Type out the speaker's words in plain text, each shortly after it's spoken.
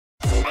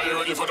Are you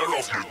ready for the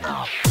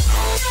rough?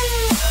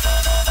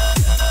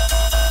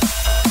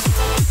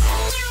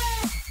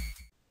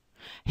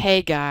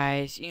 Hey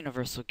guys,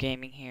 Universal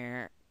Gaming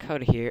here,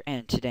 Coda here,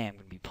 and today I'm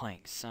going to be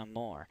playing some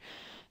more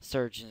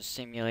Surgeon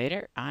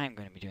Simulator. I'm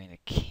going to be doing the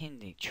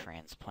kidney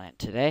transplant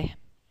today.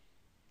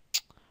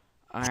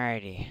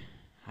 Alrighty,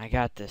 I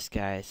got this,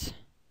 guys.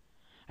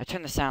 I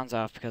turned the sounds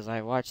off because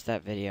I watched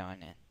that video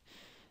and it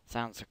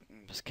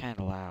was kind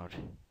of loud.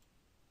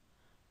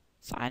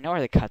 So I know where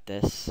to cut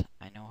this.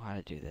 I know how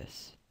to do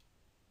this.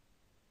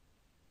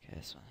 Okay,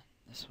 this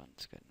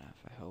one's good enough,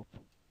 I hope.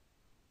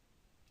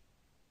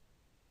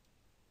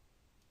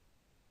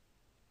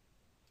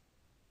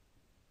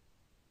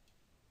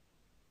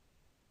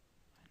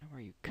 I know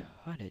where you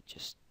cut it,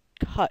 just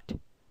cut.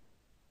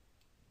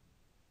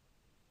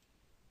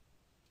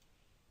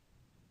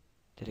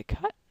 Did it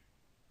cut?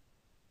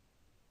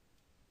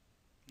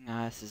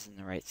 Nah, this isn't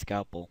the right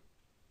scalpel.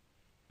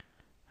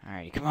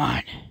 Alrighty, come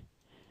on.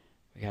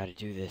 We gotta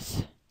do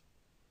this.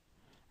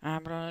 I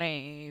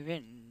believe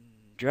in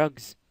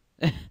drugs.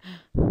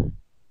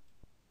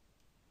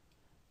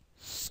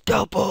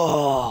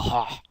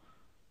 Scalpel!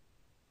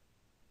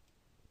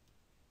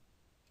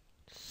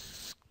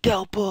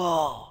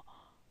 Scalpel!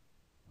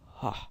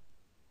 Huh.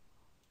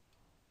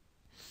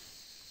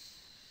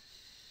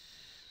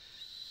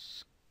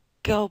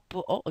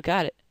 Scalpel! Oh, I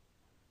got it.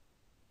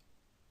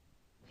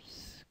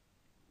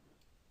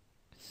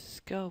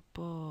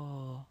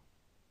 Scalpel.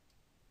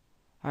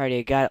 Alrighty,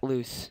 I got it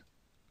loose.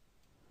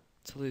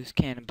 It's a loose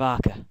cannon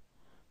baka.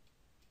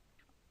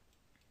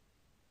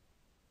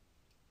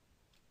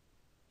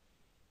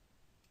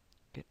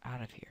 Get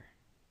out of here.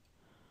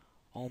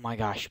 Oh my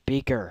gosh,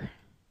 beaker.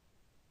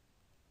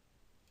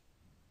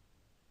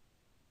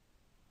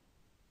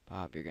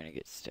 Bob, you're gonna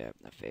get stabbed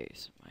in the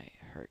face. It might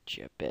hurt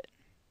you a bit.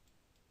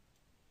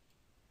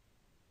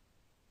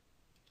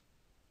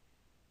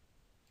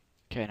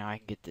 Okay, now I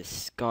can get this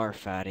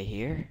scarf out of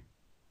here.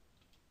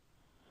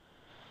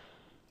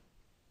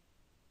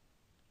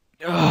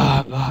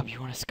 Ah, Bob, you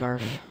want a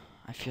scarf?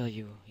 I feel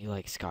you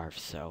like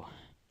scarves, so.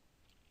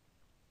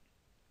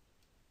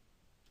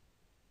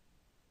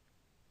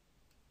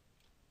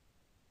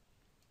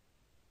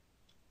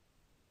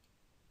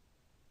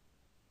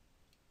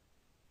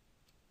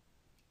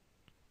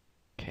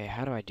 Okay,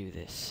 how do I do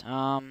this?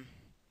 Oh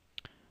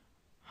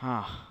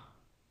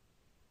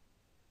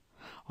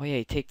yeah,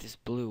 you take this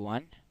blue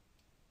one.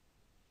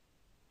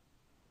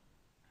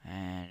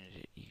 And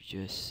you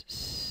just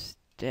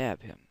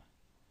stab him.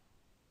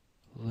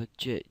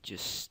 Legit,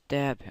 just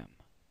stab him.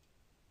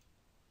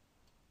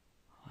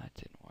 Well, that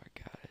didn't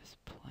work out as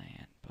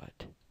planned,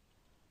 but...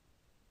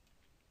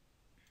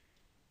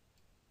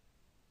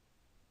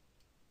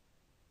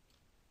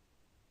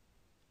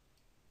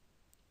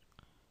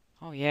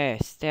 Oh yeah,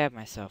 I stabbed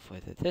myself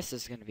with it. This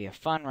is gonna be a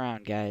fun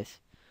round, guys.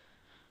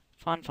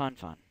 Fun, fun,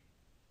 fun.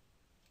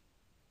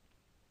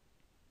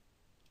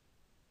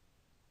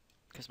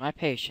 Because my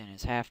patient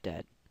is half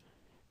dead.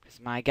 Because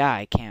my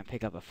guy can't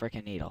pick up a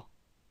frickin' needle.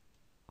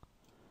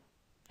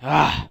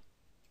 Ah!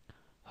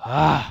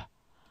 Ah!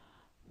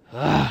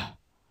 Ah!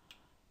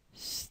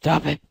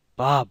 Stop it,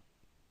 Bob!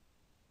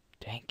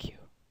 Thank you.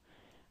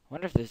 I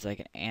wonder if there's like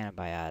an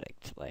antibiotic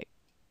to like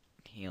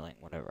healing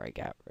whatever I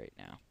got right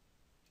now.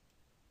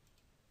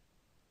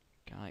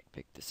 Can I like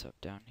pick this up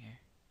down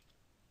here?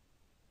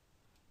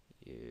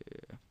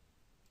 Yeah.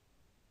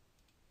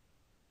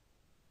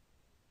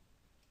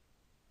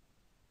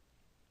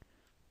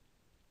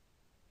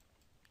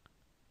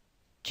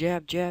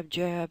 Jab, jab,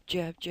 jab,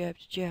 jab, jab,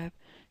 jab.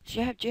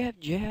 Jab, jab,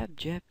 jab,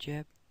 jab,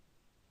 jab.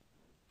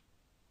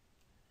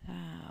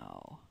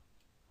 Ow.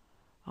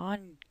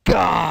 On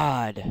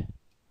God!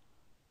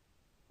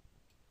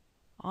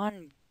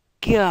 On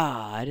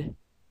God!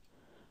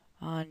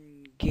 On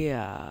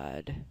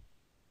God.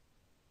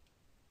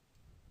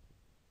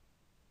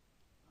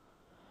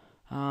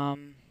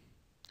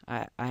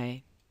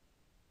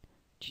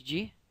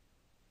 GG?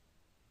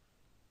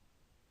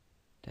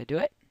 Did I do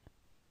it?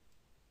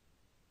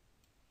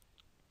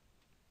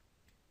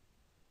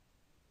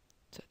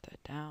 Set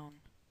that down.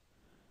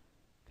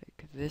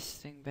 Pick this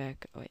thing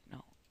back. Oh, wait,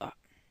 no.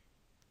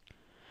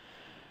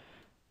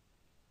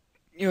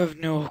 You have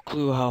no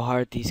clue how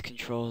hard these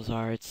controls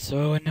are. It's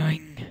so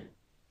annoying.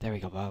 There we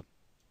go, Bob.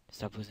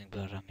 Stop losing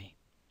blood on me.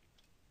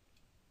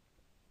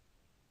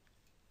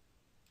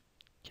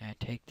 Can I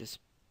take this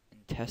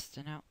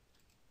intestine out?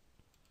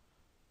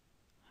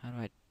 How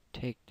do I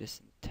take this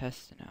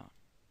intestine out?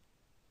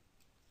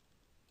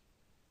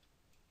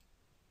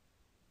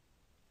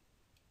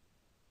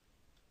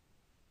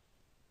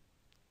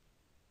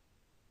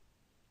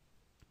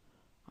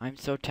 I'm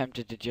so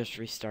tempted to just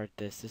restart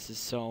this. This is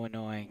so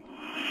annoying.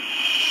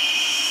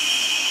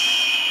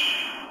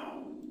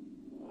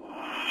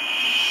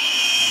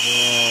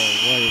 Whoa,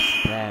 what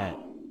is that?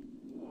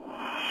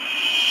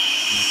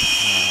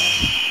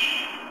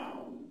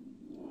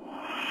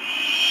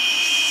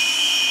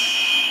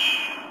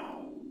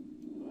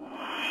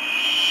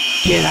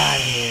 Get out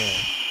of here!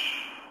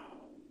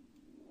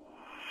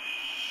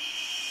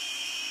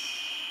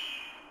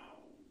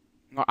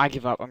 No, I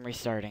give up. I'm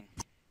restarting.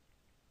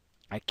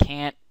 I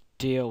can't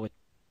deal with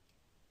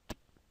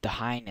the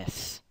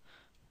highness.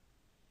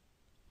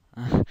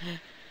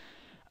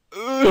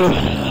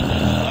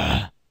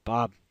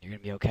 Bob, you're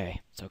gonna be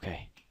okay. It's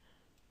okay.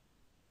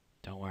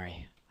 Don't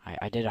worry.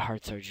 I did a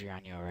heart surgery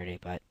on you already,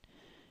 but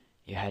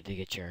you had to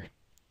get your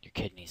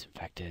kidneys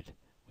infected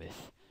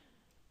with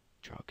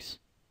drugs.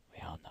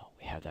 We all know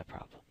we have that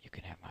problem. You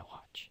can have my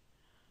watch.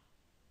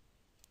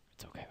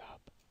 It's okay, Bob.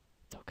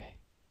 It's okay.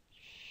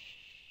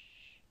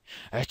 Shh.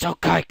 It's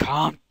okay.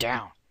 Calm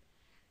down.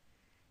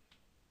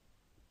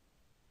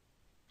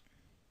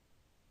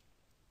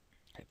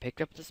 I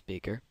picked up the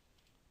speaker.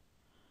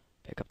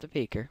 Pick up the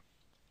beaker.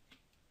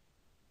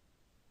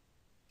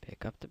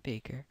 Pick up the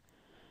beaker.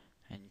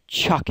 And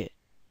chuck it.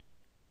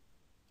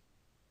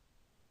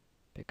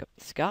 Pick up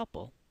the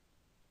scalpel.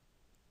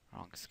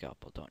 Wrong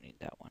scalpel. Don't need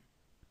that one.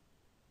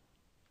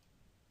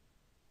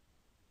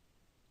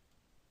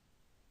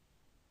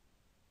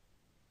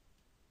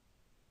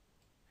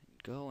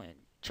 And go and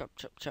chop,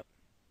 chop, chop.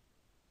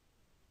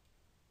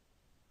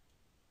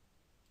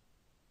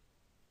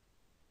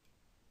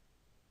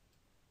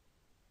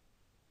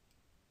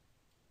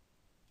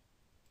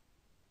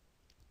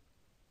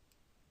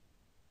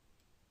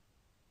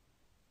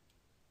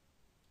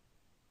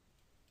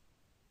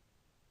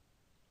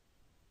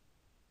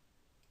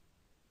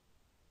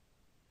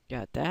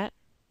 Got that?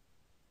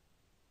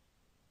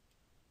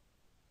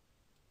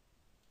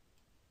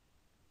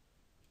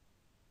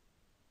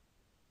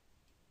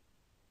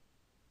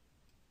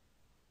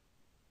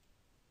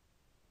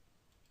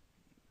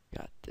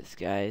 Got this,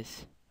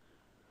 guys.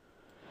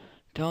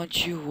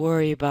 Don't you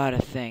worry about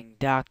a thing.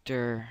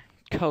 Dr.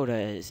 Coda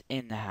is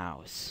in the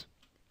house.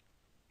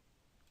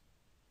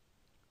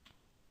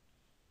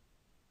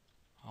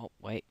 Oh,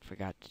 wait.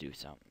 Forgot to do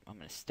something. I'm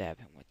going to stab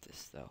him with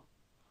this, though.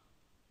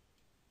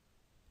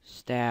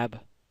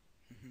 Stab.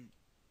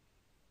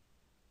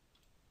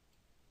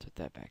 Put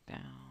that back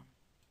down.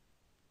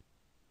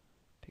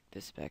 Pick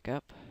this back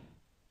up.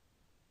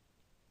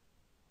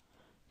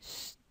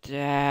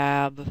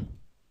 Stab.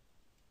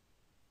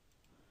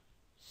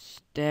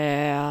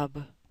 Stab.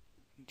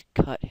 Need to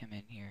cut him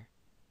in here.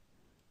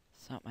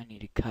 Something I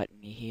need to cut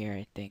in here,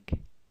 I think.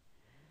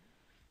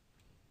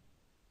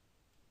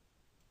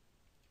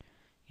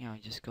 You know,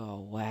 just go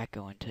all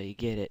wacko until you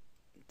get it.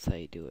 That's how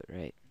you do it,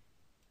 right?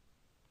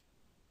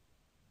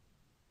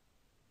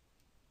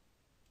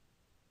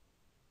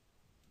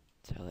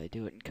 That's how they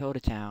do it in Coda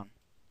Town.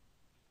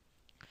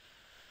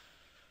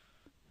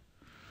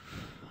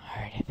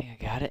 Alright, I think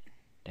I got it.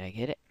 Did I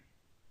get it?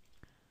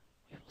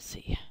 We will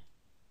see.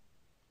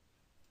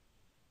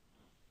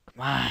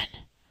 Come on.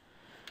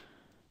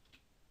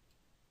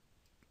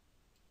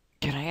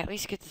 Can I at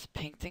least get this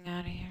pink thing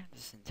out of here?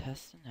 This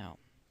intestine? No.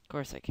 Of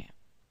course I can't.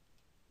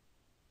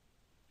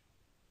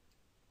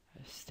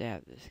 Let's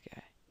stab this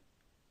guy.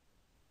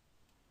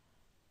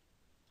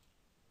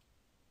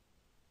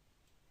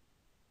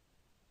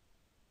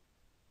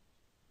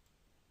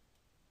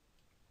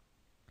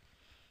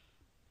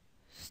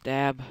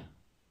 Stab.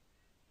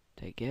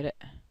 Did I get it?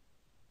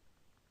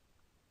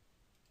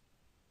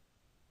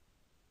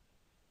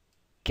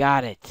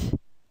 Got it.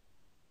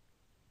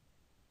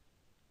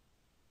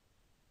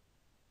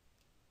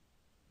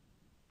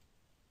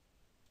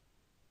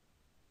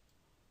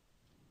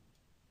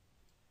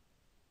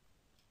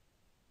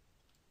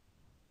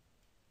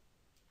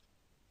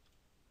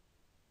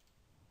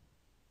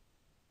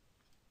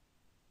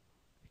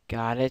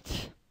 Got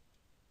it.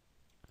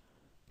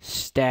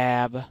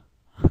 Stab.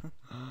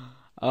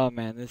 Oh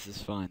man, this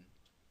is fun.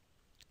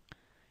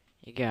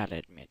 You gotta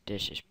admit,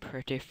 this is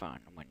pretty fun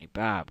when your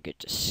Bob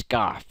gets a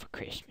scarf for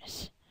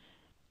Christmas.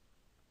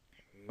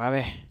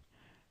 Bobby,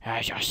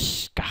 there's your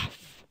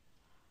scarf.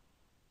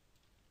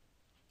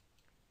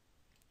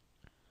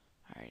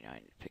 Alright, now I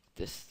need to pick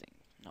this thing.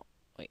 No,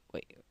 wait.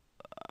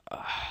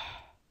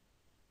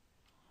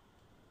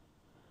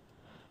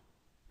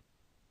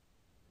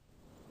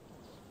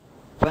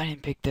 But I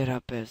didn't pick that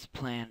up as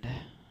planned.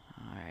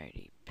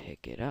 Alrighty,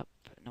 pick it up.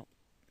 Nope.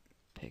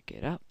 Pick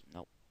it up.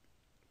 Nope.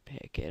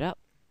 Pick it up.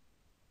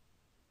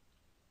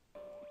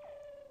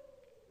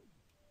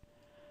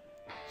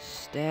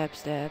 Stab,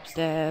 stab,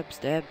 stab,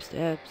 stab,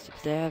 stab,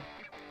 stab,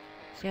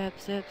 stab,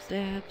 stab,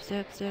 stab,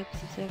 stab, stab,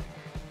 stab.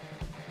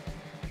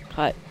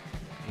 Cut.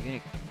 You're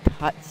gonna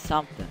cut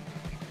something.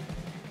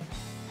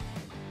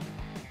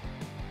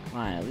 Come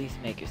on, at least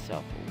make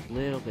yourself a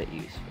little bit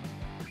useful.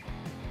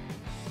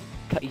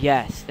 Cut.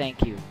 Yes,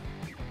 thank you.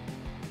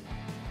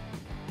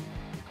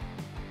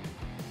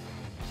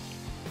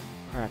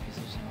 Crap, he's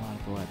losing a lot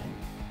of blood.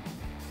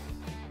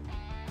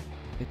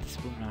 Get the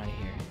spoon out of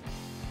here.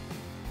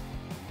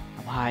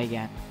 I'm high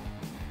again.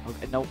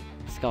 Okay, nope,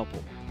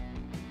 scalpel.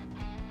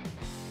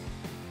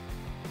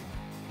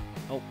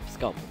 Nope,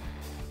 scalpel.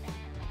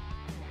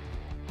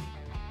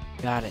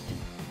 Got it.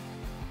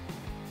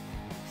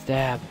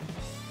 Stab.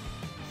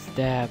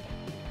 Stab.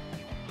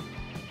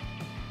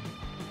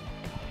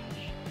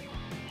 Gosh.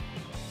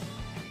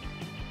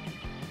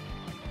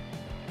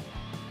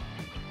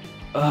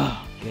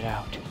 Ugh, get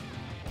out.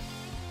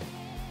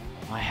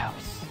 my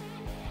house.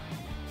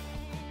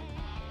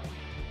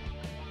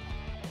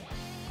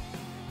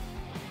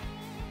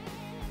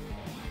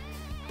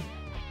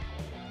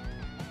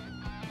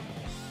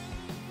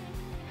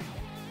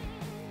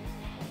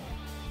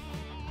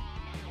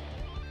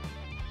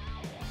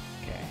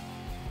 Okay.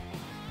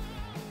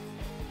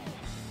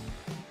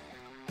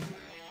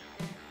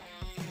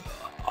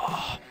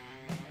 Oh,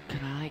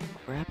 can I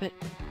grab it?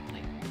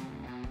 Like,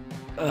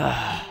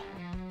 ugh.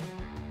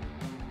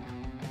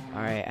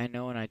 Alright, I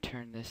know when I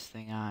turn this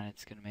thing on,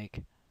 it's gonna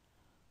make...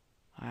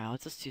 Alright,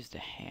 let's just use the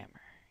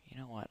hammer. You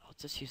know what? I'll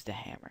just use the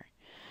hammer.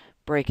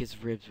 Break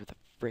his ribs with a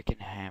frickin'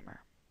 hammer.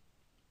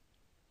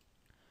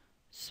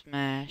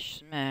 Smash,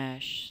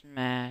 smash,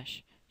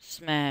 smash,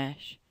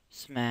 smash,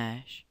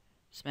 smash,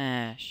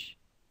 smash,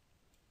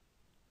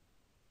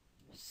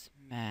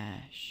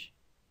 smash,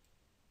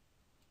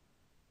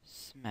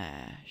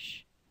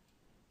 smash,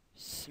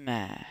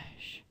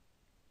 smash,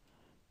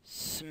 smash,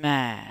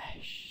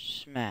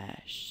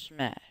 smash,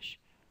 smash,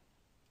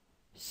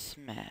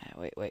 smash,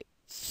 wait,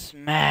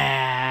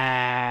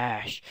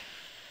 smash!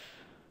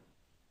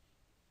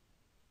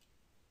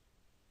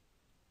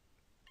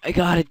 I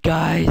got it,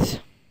 guys!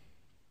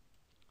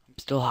 I'm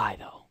still high,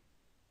 though.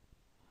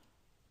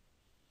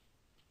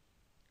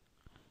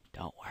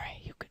 Don't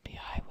worry, you can be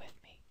high with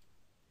me.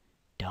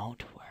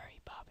 Don't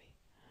worry, Bobby.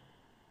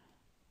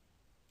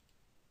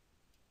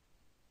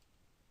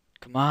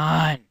 Come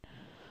on!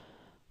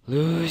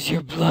 Lose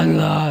your blood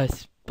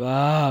loss,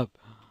 Bob!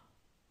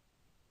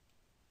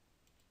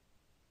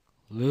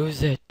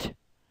 Lose it!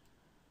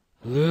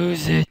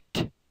 Lose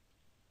it!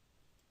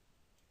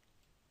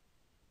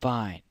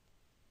 Fine.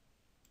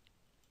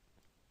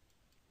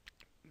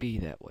 Be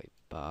that way,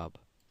 Bob.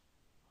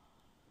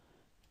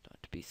 Don't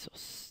have to be so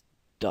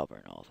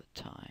stubborn all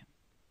the time.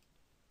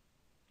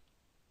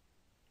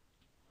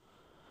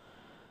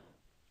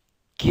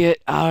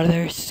 Get out of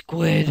there,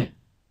 squid!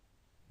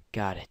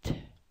 Got it.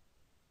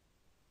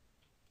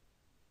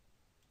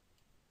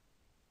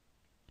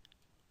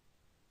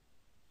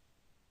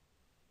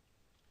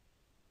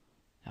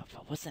 Now, if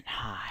I wasn't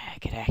high, I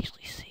could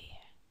actually see.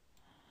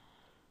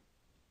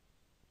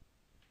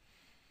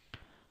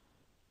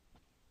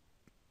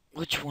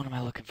 Which one am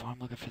I looking for? I'm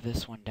looking for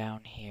this one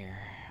down here.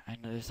 I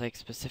know there's like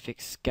specific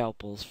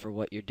scalpels for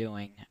what you're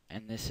doing,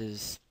 and this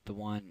is the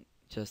one,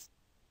 just,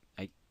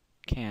 I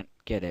can't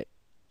get it.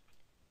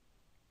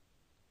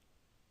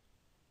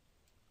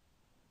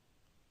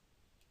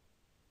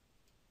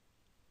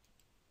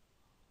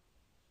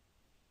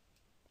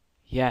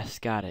 Yes,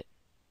 got it.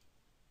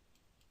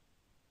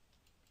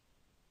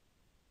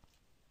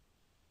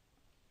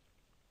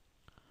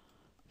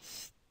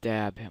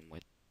 Stab him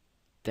with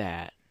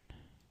that.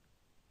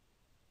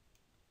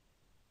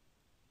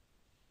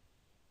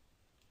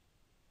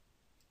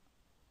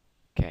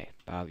 Okay,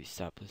 Bobby,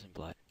 stop losing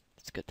blood.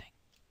 That's a good thing.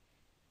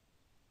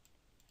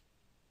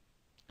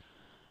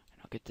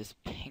 And I'll get this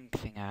pink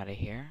thing out of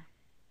here.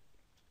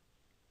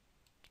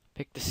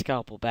 Pick the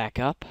scalpel back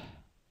up.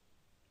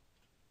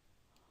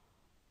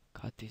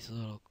 Got these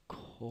little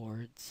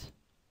cords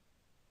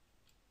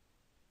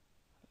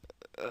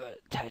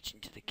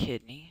attaching to the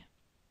kidney.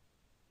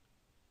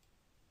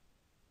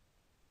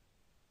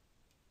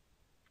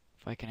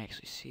 If I can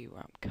actually see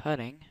where I'm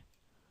cutting.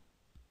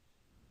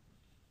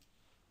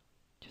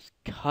 Just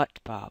cut,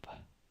 Bob.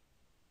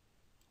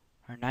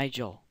 Or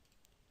Nigel.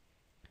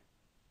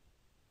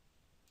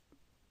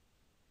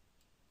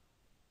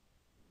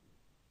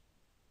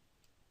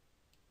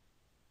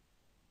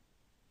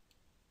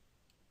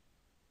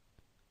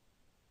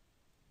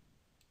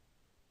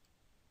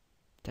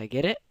 Did I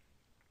get it?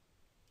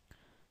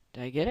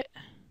 Did I get it?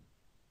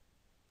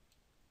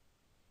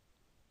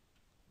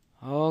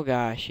 Oh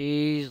gosh,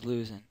 he's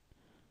losing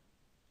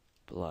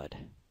blood.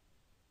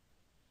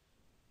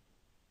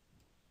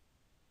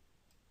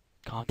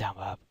 Calm down,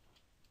 Bob.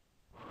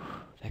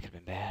 That could have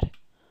been bad.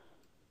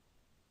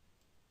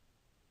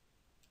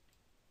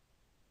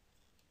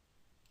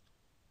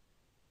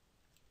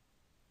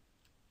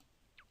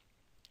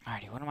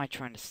 Alrighty, what am I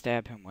trying to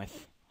stab him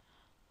with?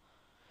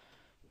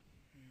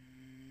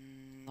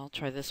 I'll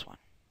try this one.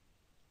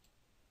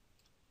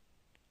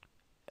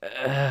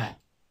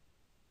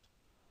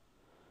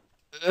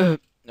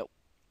 Nope.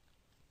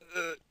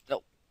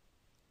 Nope.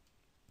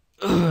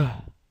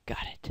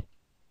 Got it.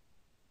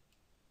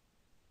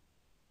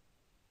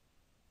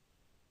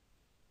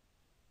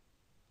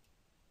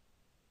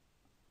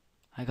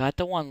 I got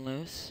the one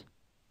loose.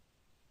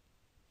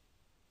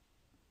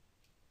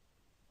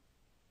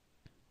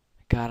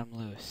 I got him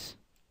loose.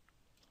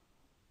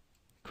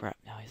 Crap,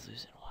 now he's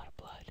losing a lot of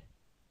blood.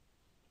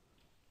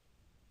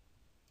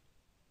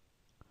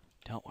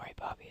 Don't worry,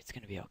 Bobby, it's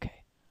gonna be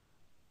okay.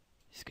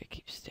 Just gonna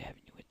keep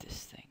stabbing you with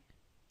this thing.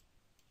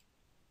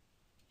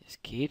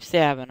 Just keep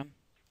stabbing him.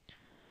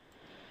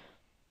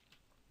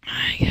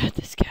 I got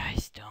this,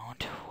 guys.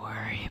 Don't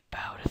worry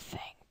about a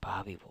thing.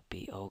 Bobby will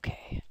be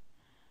okay.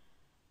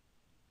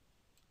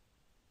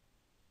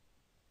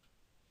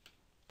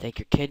 Take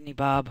your kidney,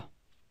 Bob. I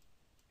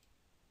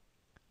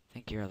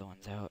think your other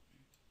one's out.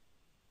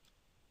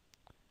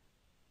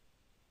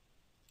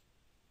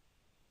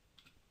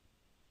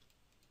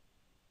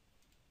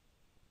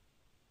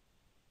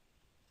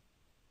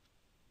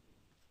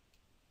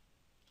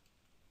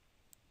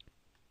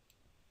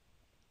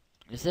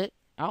 Is it?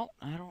 Oh,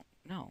 I don't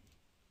know.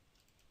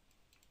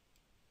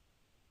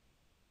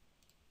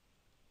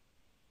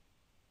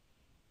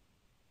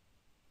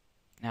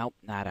 Nope,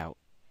 not out.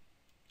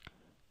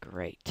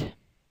 Great.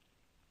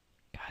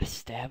 Gotta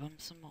stab him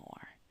some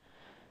more.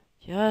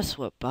 Just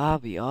what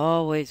Bobby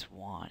always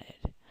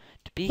wanted.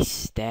 To be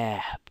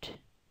stabbed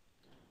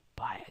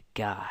by a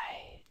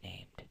guy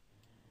named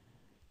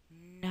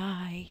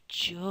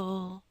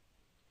Nigel.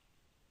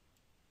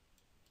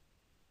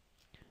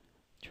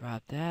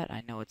 Drop that.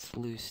 I know it's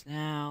loose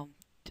now.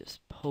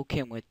 Just poke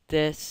him with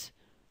this.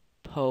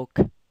 Poke.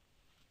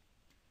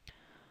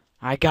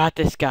 I got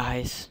this,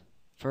 guys.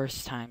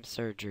 First time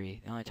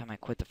surgery. The only time I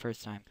quit the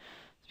first time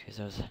is because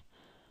I was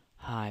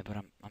high, but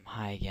I'm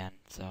high again,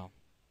 so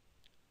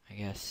I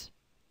guess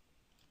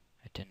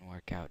it didn't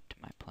work out to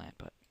my plan,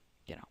 but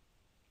you know.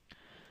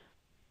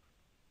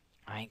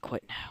 I ain't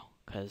quit now,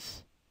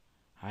 cause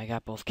I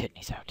got both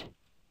kidneys out.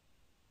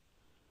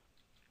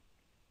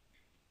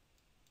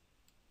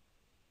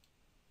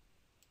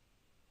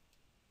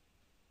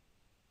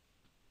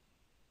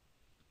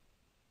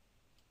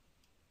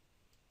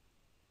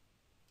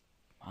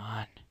 Come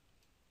on.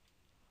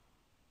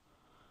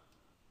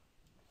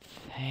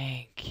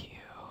 Thank you.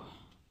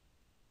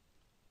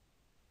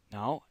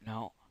 No,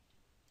 no.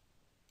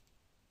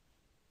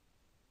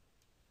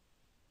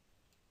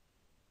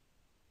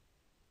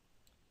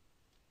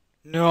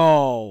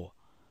 No!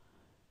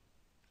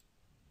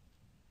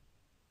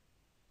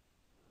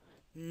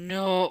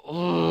 No!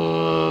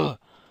 Ugh.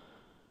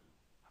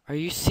 Are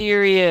you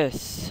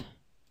serious?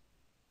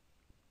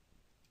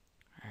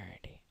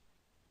 Alrighty.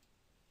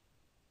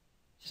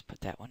 Just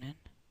put that one in.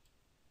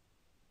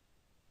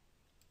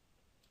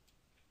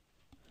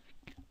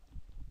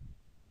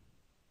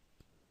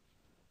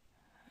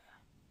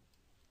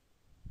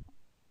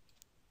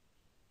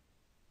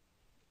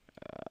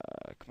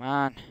 Come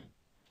on.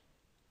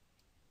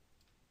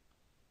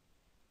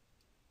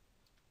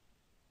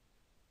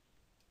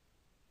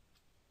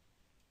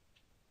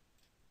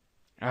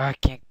 Oh, I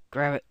can't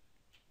grab it.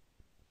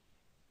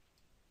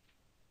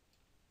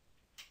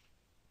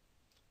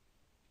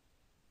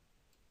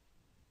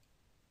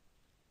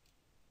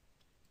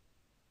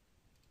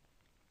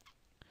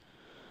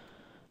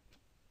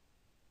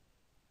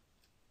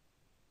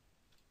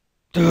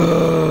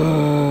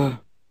 Duh.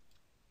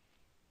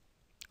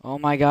 Oh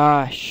my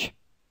gosh.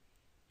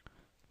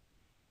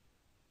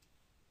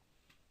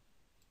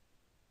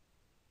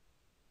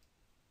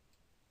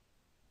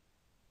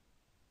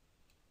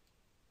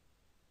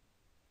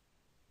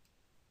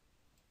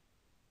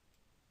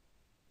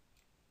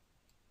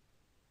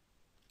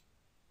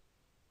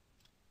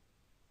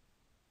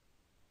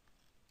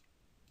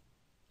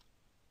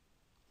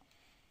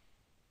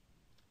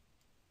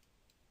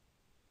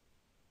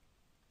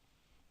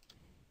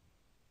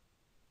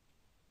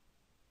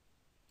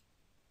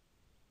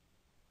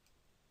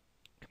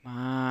 Come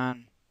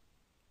on.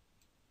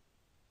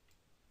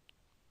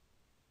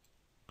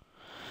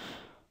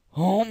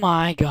 Oh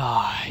my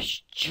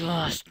gosh.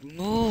 Just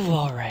move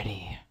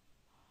already.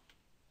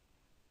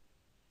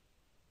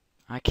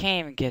 I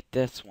can't even get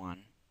this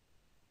one.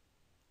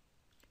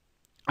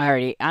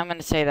 Alrighty, I'm going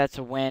to say that's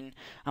a win.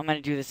 I'm going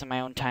to do this in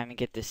my own time and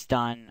get this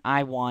done.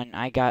 I won.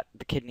 I got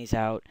the kidneys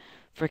out.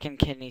 Freaking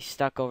kidneys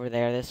stuck over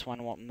there. This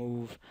one won't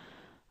move.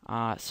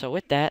 So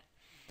with that,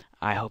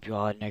 I hope you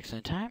all had an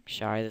excellent time.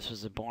 Sorry this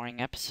was a boring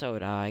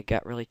episode. I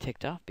got really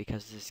ticked off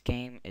because this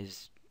game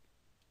is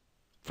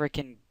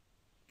freaking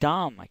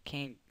dumb. I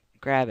can't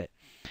grab it.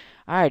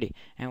 Alrighty,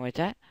 and with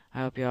that,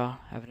 I hope you all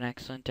have an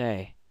excellent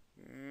day.